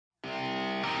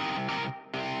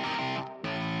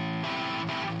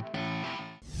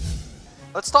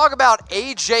Let's talk about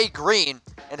A.J. Green,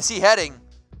 and is he heading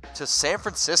to San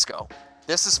Francisco?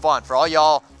 This is fun for all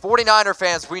y'all 49er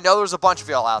fans. We know there's a bunch of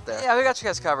y'all out there. Yeah, we got you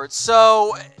guys covered.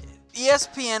 So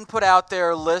ESPN put out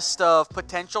their list of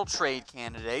potential trade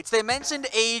candidates. They mentioned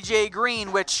A.J.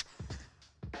 Green, which,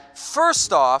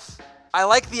 first off, I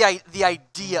like the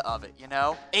idea of it, you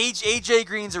know? A.J.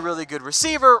 Green's a really good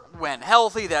receiver when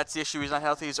healthy. That's the issue. He's not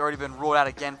healthy. He's already been ruled out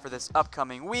again for this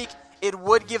upcoming week. It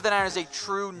would give the Niners a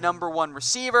true #1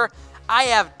 receiver. I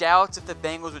have doubts if the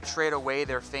Bengals would trade away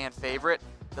their fan favorite.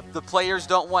 The players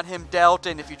don't want him dealt,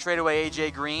 and if you trade away A.J.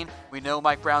 Green, we know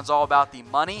Mike Brown's all about the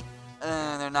money.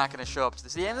 They're not going to show up to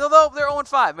this game. Although they're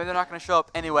 0-5, maybe they're not going to show up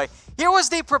anyway. Here was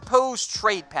the proposed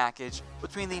trade package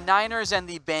between the Niners and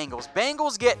the Bengals.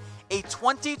 Bengals get a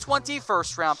 2020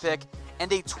 first-round pick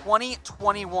and a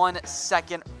 2021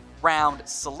 second-round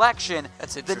selection.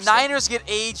 That's interesting. The Niners get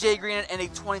A.J. Green and a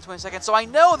 2020 second. So I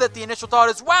know that the initial thought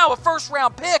is, wow, a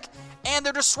first-round pick, and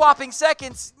they're just swapping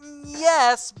seconds.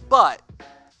 Yes, but...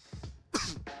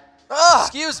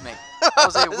 Excuse me. That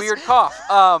was a weird cough.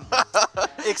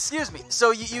 Excuse me.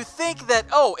 So you think that,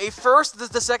 a first,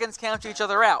 the seconds count each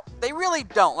other out. They really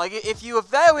don't. Like, if you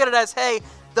evaluate it as, hey,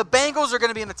 the Bengals are going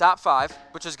to be in the top 5,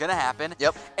 which is going to happen.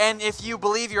 Yep. And if you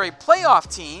believe you're a playoff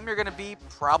team, you're going to be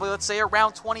probably, let's say,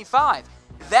 around 25.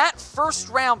 That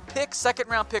first-round pick,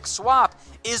 second-round pick swap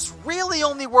is really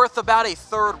only worth about a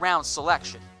third-round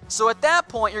selection. So at that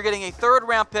point, you're getting a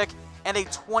third-round pick and a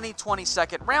 2020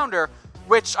 second-rounder,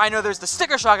 which I know there's the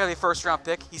sticker shock of a first-round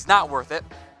pick. He's not worth it.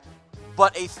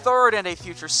 But a third and a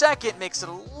future second makes it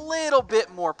a little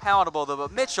bit more palatable, though.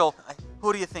 But Mitchell,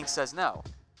 who do you think says no?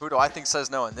 Who do I think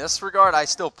says no in this regard? I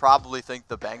still probably think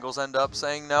the Bengals end up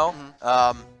saying no.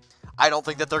 I don't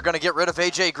think that they're going to get rid of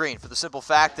A.J. Green for the simple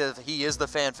fact that he is the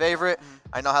fan favorite.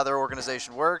 I know how their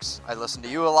organization works. I listen to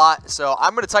you a lot. So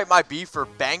I'm going to type my B for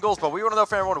Bengals, but we want to know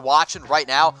from everyone watching right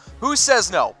now, who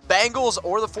says no? Bengals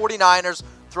or the 49ers?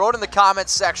 Throw it in the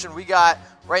comments section. We got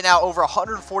right now over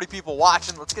 140 people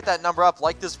watching. Let's get that number up.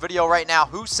 Like this video right now.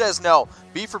 Who says no?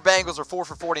 B for Bengals or 4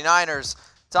 for 49ers?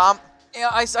 Tom? Yeah,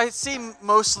 I see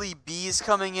mostly Bs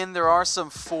coming in. There are some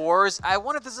 4s. I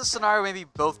wonder if this is a scenario maybe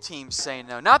both teams say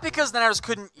no. Not because the Niners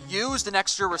couldn't use an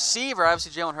extra receiver.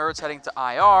 Obviously, Jalen Hurts heading to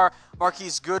IR.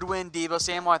 Marquise Goodwin, Deebo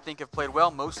Samuel, I think have played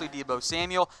well. Mostly Deebo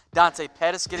Samuel. Dante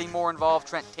Pettis getting more involved.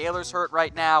 Trent Taylor's hurt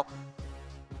right now.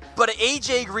 But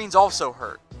A.J. Green's also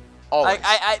hurt. Always.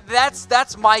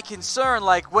 That's my concern.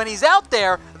 Like, when he's out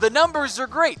there, the numbers are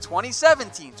great.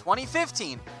 2017,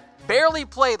 2015. Barely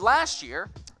played last year.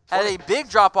 Had a big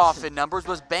drop-off in numbers.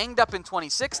 Was banged up in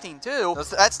 2016, too.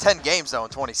 That's 10 games, though, in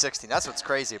 2016. That's what's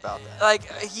crazy about that.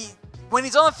 Like, when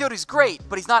he's on the field, he's great,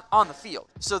 but he's not on the field.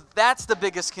 So that's the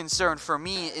biggest concern for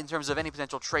me in terms of any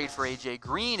potential trade for A.J.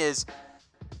 Green is,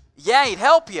 yeah, he'd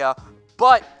help you,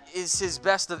 but is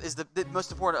the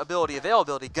most important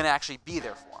availability going to actually be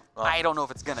there for him? I don't know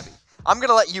if it's going to be. I'm going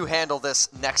to let you handle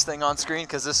this next thing on screen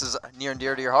because this is near and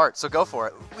dear to your heart, so go for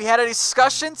it. We had a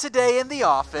discussion today in the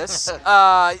office.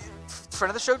 Friend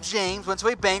of the show, James, went to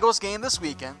a Bengals game this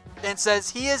weekend and says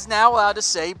he is now allowed to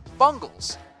say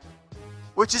Bungles,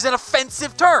 which is an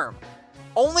offensive term.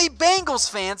 Only Bengals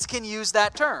fans can use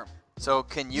that term. So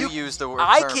can you use the word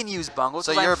I term? can use Bungles.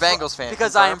 So you're a Bengals fan.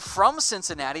 Because I am from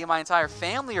Cincinnati, and my entire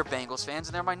family are Bengals fans,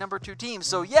 and they're my #2 team.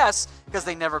 So yes, because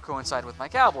they never coincide with my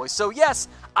Cowboys. So yes,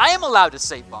 I am allowed to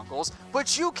say Bungles,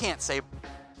 but you can't say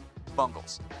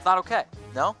Bungles. It's not okay.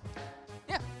 No?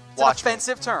 Yeah. It's an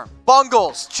offensive term.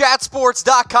 Bungles,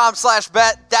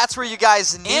 chatsports.com/bet. That's where you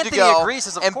guys need to go. Agrees,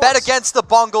 says, and bet against the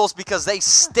Bungles because they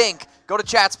stink. Go to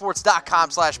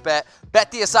chatsports.com/bet.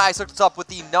 BetDSI hooked us up with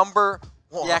the number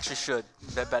one. You actually should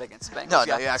bet against the Bengals. No,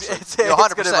 yeah. you actually. It's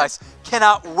 100%. good advice.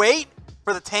 Cannot wait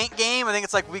for the tank game. I think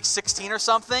it's like week 16 or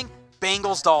something.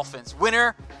 Bengals-Dolphins.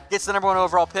 Winner gets the #1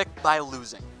 overall pick by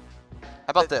losing. How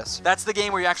about this? That's the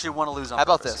game where you actually want to lose on How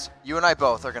about purpose. this? You and I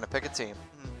both are going to pick a team.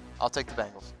 I'll take the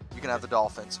Bengals. You can have the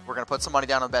Dolphins. We're going to put some money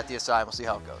down on BetDSI, and we'll see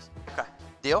how it goes. Okay.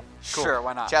 Deal? Cool. Sure,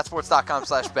 why not?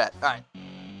 Chatsports.com/bet. All right.